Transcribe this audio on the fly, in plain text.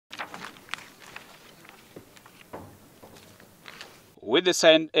With the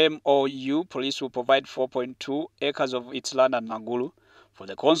signed MOU, police will provide 4.2 acres of its land at Naguru for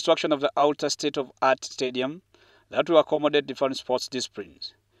the construction of the outer state-of-art stadium that will accommodate different sports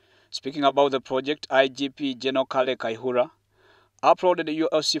disciplines. Speaking about the project, IGP General Kayihura applauded the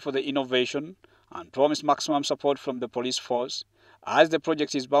UOC for the innovation and promised maximum support from the police force, as the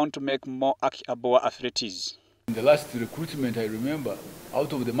project is bound to make more Aki Aboa athletes. In the last recruitment, I remember,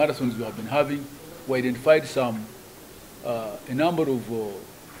 out of the marathons we have been having, we identified a number of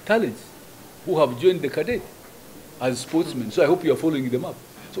talents who have joined the cadet as sportsmen. So I hope you are following them up.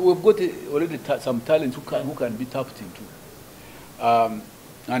 So we've got already some talents who can be tapped into.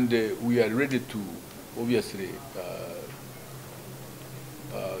 And we are ready to, obviously,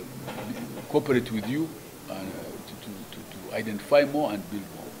 cooperate with you to identify more and build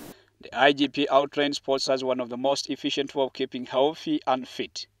more. The IGP outlined sports as one of the most efficient ways of keeping healthy and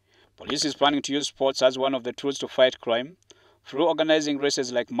fit. Police is planning to use sports as one of the tools to fight crime through organizing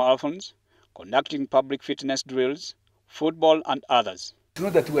races like marathons, conducting public fitness drills, football and others. It's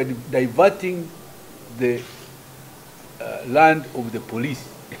not that we are diverting the land of the police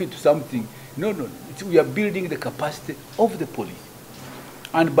into something. No. We are building the capacity of the police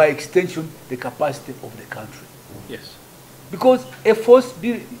and by extension the capacity of the country. Yes. Because a force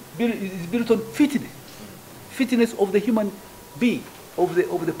is built on fitness of the human being, of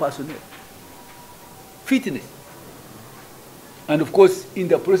the personnel. Fitness. And of course, in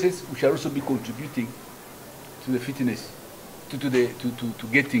the process, we shall also be contributing to the fitness, to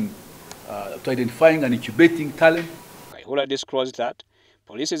getting, to identifying and incubating talent. Kayihura disclosed that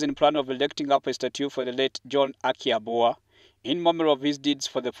police is in plan of erecting up a statue for the late John Aki Aboa in memory of his deeds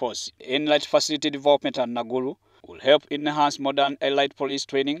for the force. Inlet facility development at Nagguru will help enhance modern elite police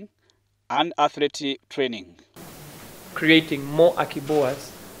training and athletic training. Creating more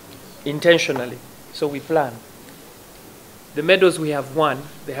Akiboas intentionally, so we plan. The medals we have won,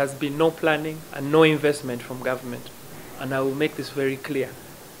 there has been no planning and no investment from government. And I will make this very clear.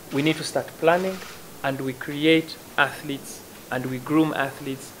 We need to start planning, and we create athletes and we groom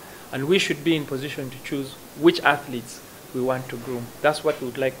athletes, and we should be in position to choose which athletes we want to groom. That's what we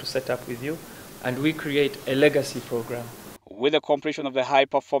would like to set up with you, and we create a legacy program. With the completion of the High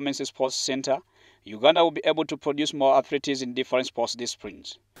Performance Sports Center, Uganda will be able to produce more athletes in different sports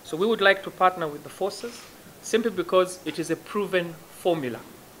disciplines. So we would like to partner with the forces simply because it is a proven formula,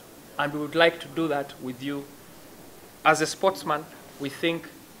 and we would like to do that with you. As a sportsman, we think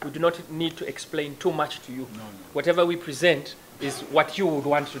we do not need to explain too much to you. No. Whatever we present is what you would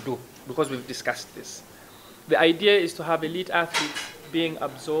want to do, because we've discussed this. The idea is to have elite athletes being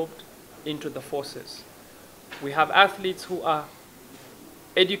absorbed into the forces. We have athletes who are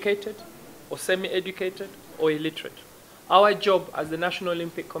educated or semi-educated or illiterate. Our job as the National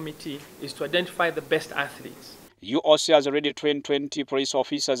Olympic Committee is to identify the best athletes. UOC has already trained 20 police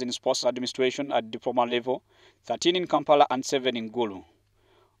officers in sports administration at diploma level, 13 in Kampala and 7 in Gulu.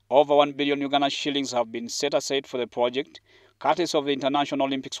 Over 1 billion Ugandan shillings have been set aside for the project, courtesy of the International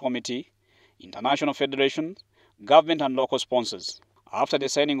Olympics Committee, international federations, government and local sponsors. After the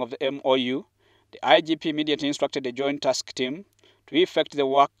signing of the MOU, the IGP immediately instructed a joint task team to effect the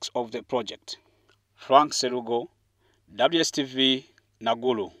works of the project. Frank Serugo, WSTV,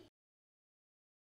 Nagguru.